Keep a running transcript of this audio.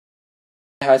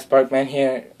Hi, Sparkman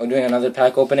here. I'm doing another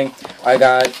pack opening. I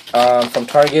got from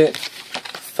Target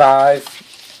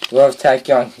 5 Lord of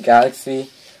Tachyon Galaxy.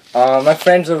 My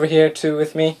friend's over here too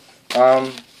with me.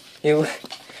 He's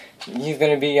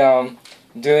gonna be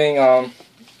doing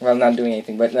well, not doing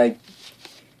anything, but like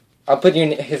I'll put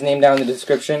his name down in the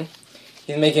description.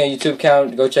 He's making a YouTube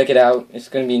account. Go check it out. It's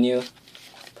gonna be new.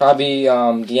 Probably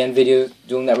DN videos,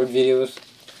 dual network videos.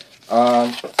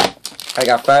 I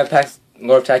got 5 packs.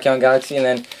 Lord of Tachyon Galaxy, and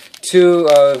then 2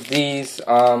 of these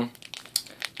dog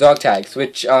tags,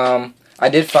 which I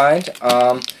did find.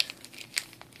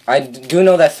 I do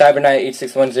know that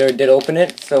Cyberknight8610 did open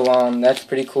it, so that's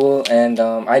pretty cool. And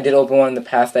I did open one in the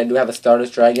past. I do have a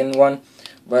Stardust Dragon one,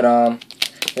 but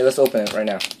yeah, let's open it right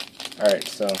now. Alright,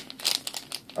 so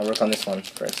I'll work on this one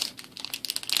first.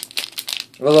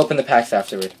 We'll open the packs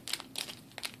afterward.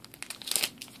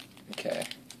 Okay.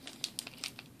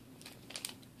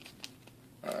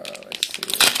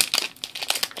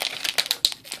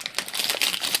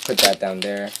 Put that down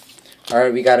there.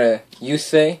 Alright, we got a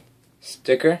Yusei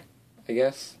sticker, I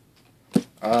guess.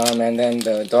 And then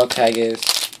the dog tag is...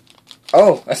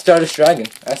 Oh! A Stardust Dragon.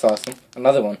 That's awesome.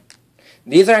 Another one.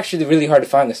 These are actually really hard to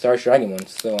find, the Stardust Dragon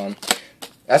ones. So,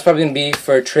 that's probably going to be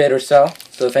for trade or sell.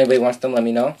 So if anybody wants them, let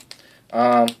me know.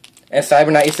 And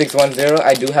Cyberknight8610,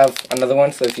 I do have another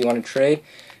one, so if you want to trade,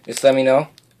 just let me know.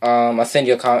 I'll send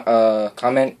you a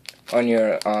comment on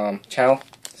your channel.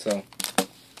 So...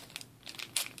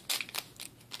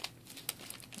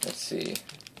 let's see.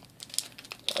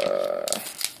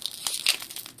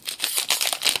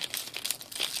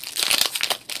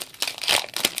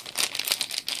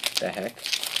 The heck?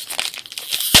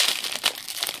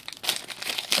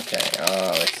 Okay,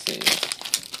 let's see.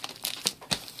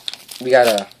 We got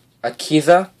a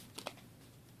Kiza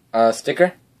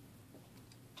sticker.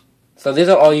 So these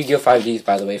are all Yu-Gi-Oh! 5Ds,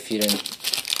 by the way, if you didn't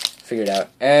figure it out.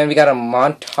 And we got a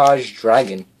Montage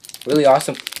Dragon. Really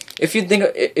awesome. If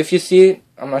you see it,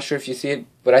 I'm not sure if you see it,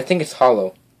 but I think it's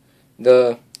hollow.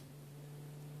 The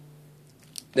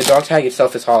dog tag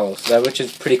itself is hollow, so which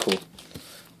is pretty cool.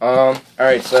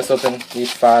 Alright, so let's open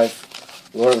these 5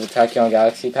 Lord of the Tachyon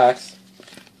Galaxy packs.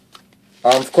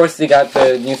 Of course, they got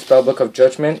the new Spellbook of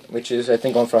Judgment, which is I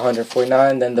think going for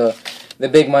 149. Then the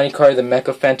big money card, the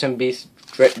Mecha Phantom Beast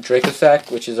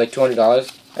Dracosack, which is like $200.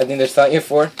 I think they're selling it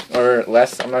for, or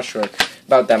less. I'm not sure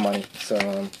about that money. So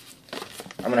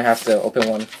I'm gonna have to open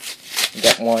one,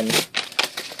 get one,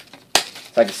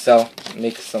 so I can sell,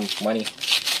 make some money.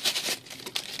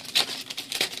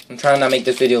 I'm trying to not make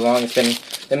this video long. It's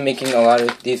been making a lot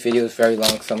of these videos very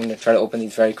long, so I'm gonna try to open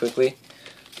these very quickly.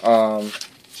 I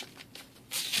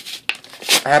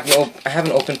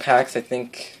haven't opened packs. I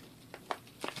think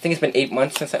it's been 8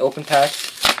 months since I opened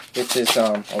packs, which is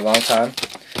a long time.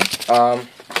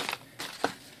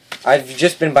 I've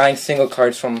just been buying single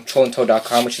cards from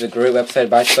trollandtoad.com, which is a great website to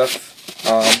buy stuff.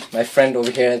 My friend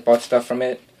over here has bought stuff from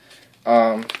it.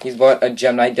 He's bought a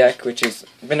Gem Knight deck, which has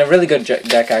been a really good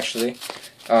deck, actually.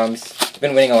 He's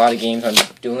been winning a lot of games on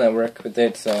Dual Network with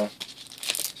it, so...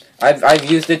 I've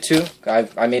used it too.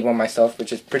 I made one myself,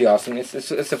 which is pretty awesome.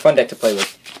 It's a fun deck to play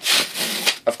with.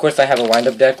 Of course, I have a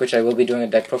wind-up deck, which I will be doing a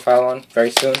deck profile on very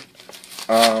soon.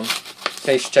 So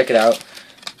you should check it out.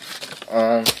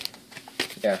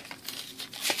 Yeah.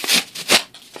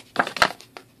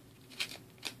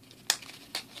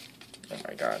 Oh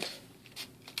my god.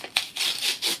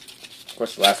 Of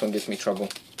course, the last one gives me trouble.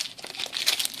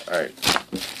 Alright.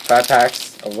 5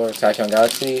 packs of Lord of Tachyon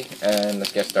Galaxy, and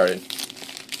let's get started.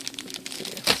 Let's see.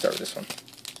 Let's start with this one.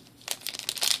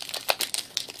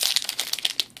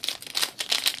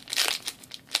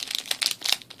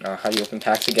 How do you open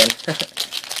packs again?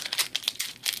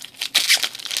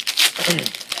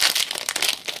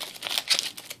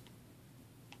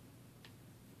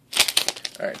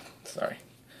 Alright, sorry.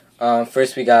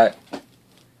 First we got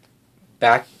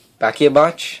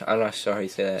Bakiabach. I'm not sure how you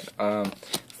say that.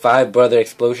 5 Brother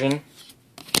Explosion.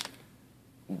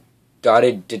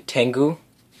 Dotted Detengu.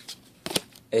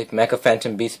 A Mecha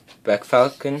Phantom Beast Beck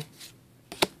Falcon.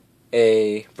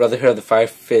 A Brotherhood of the Fire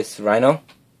Fist Rhino.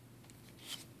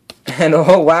 And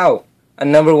oh wow! A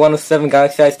number 107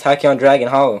 Galaxy-sized Tachyon Dragon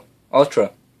Hollow.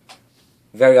 Ultra.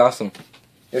 Very awesome.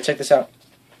 Yo, check this out.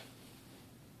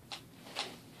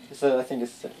 I think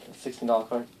it's a $16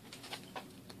 card.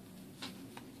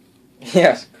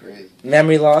 Yeah. That's great.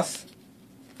 Memory Loss.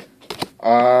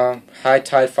 High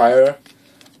Tide Fire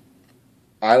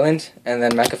Island, and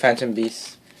then Mecha Phantom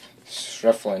Beast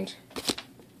Shreffland.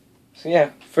 So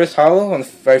yeah, first hollow on the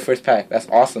very first pack. That's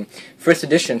awesome. First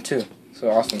edition too. So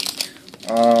awesome.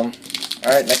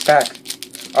 Alright, next pack.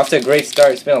 Off to a great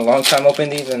start. It's been a long time opening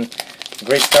these, and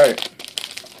great start.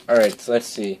 Alright, so let's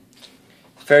see.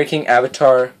 Fairy King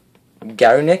Avatar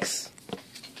Garunix.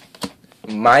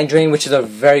 Mind Drain, which is a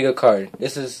very good card.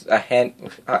 This is a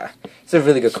it's a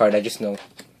really good card. I just know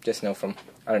from,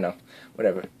 I don't know,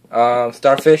 whatever.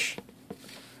 Starfish,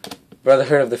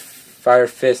 Brotherhood of the Fire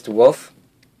Fist Wolf,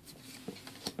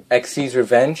 Xyz's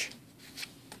Revenge,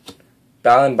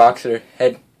 Balan Boxer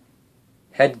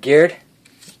Headgeared,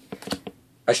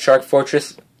 a Shark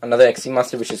Fortress, another XC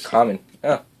monster which is common.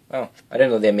 Oh, I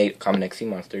didn't know they made common XC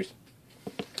monsters.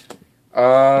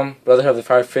 Brotherhood of the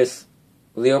Fire Fist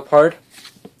Leopard,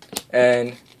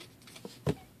 and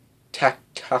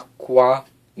Takwa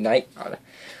Knight.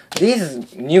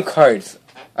 These new cards,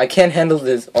 I can't handle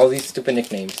all these stupid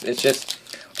nicknames. It's just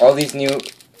all these new,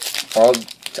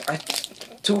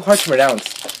 too hard to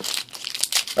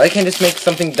pronounce. I can't just make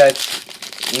something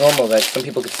that's normal that some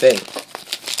people could say.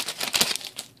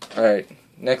 Alright,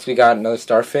 next we got another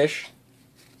Starfish,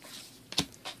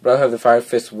 Brotherhood of the Fire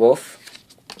Fist Wolf,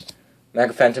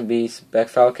 Mega Phantom Beast Beck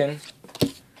Falcon,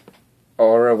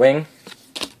 Aura Wing,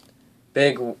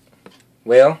 Big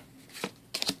Whale,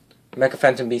 Mecha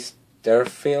Phantom Beast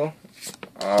Derfield,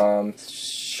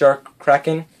 Shark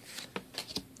Kraken,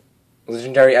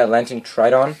 Legendary Atlantean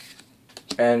Tridon,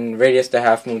 and Radius the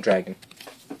Half Moon Dragon.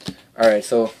 Alright,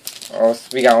 so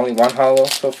we got only one holo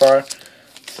so far,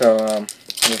 so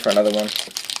looking for another one.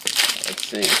 Let's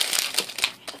see.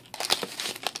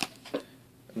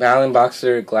 Balan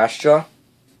Boxer Glassjaw,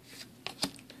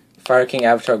 Fire King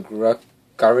Avatar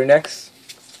Garunex,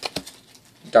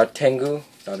 Dartengu,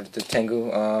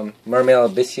 Mermaid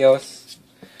Abyssios,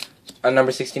 a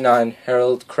number 69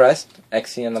 Herald Crest,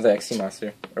 XC, another XC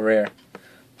monster, a rare,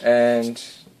 and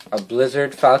a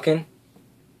Blizzard Falcon,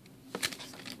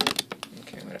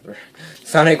 okay, whatever,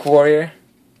 Sonic Warrior,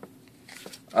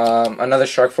 another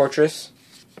Shark Fortress,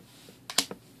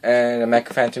 and a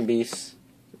Mecha Phantom Beast,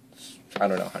 I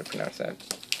don't know how to pronounce that,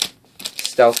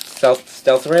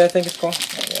 Stealth Ray, I think it's called,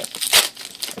 I guess.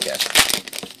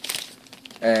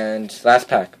 And last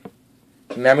pack,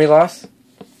 Memory Loss,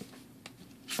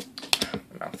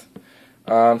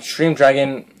 Stream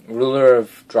Dragon, Ruler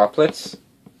of Droplets,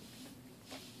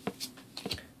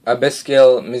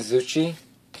 Abyssgale Mizuchi,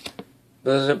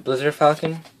 Blizzard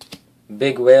Falcon,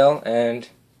 Big Whale, and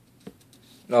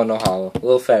no holo,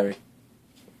 Little Fairy,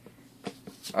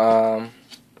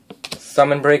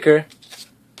 Summon Breaker,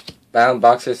 Balan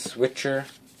Boxer Switcher,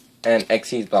 and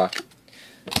Xyz Block.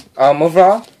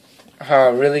 Overall,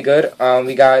 really good.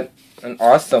 We got an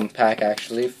awesome pack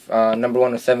actually. Number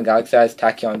 1 of 7 Galaxy Eyes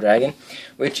Tachyon Dragon,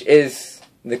 which is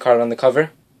the card on the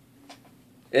cover.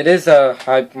 It is a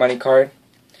high money card.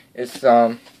 It's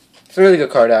a really good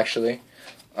card actually.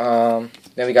 Then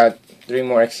we got 3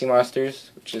 more XC monsters,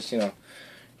 which is,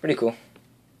 pretty cool.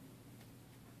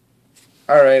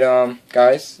 Alright,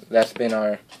 guys, that's been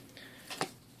our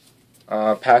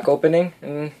pack opening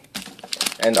and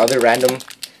other random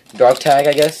dog tag,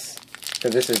 I guess.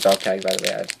 Because this is dog tag, by the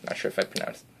way. I'm not sure if I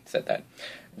said that.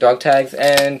 Dog tags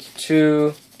and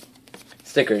 2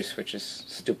 stickers, which is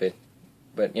stupid.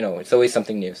 But, it's always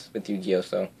something new with Yu-Gi-Oh!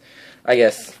 So, I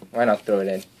guess, why not throw it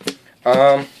in?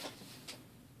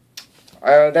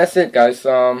 That's it, guys.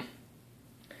 I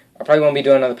probably won't be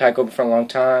doing another pack open for a long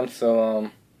time. So,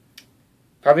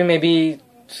 probably maybe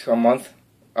a month.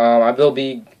 I will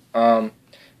be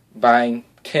buying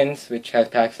tins, which has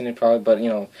packs in it probably, but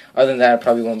other than that I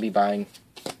probably won't be buying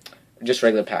just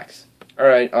regular packs.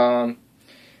 Alright, I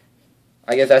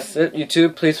guess that's it.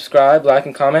 YouTube, please subscribe, like,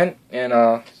 and comment,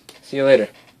 and see you later.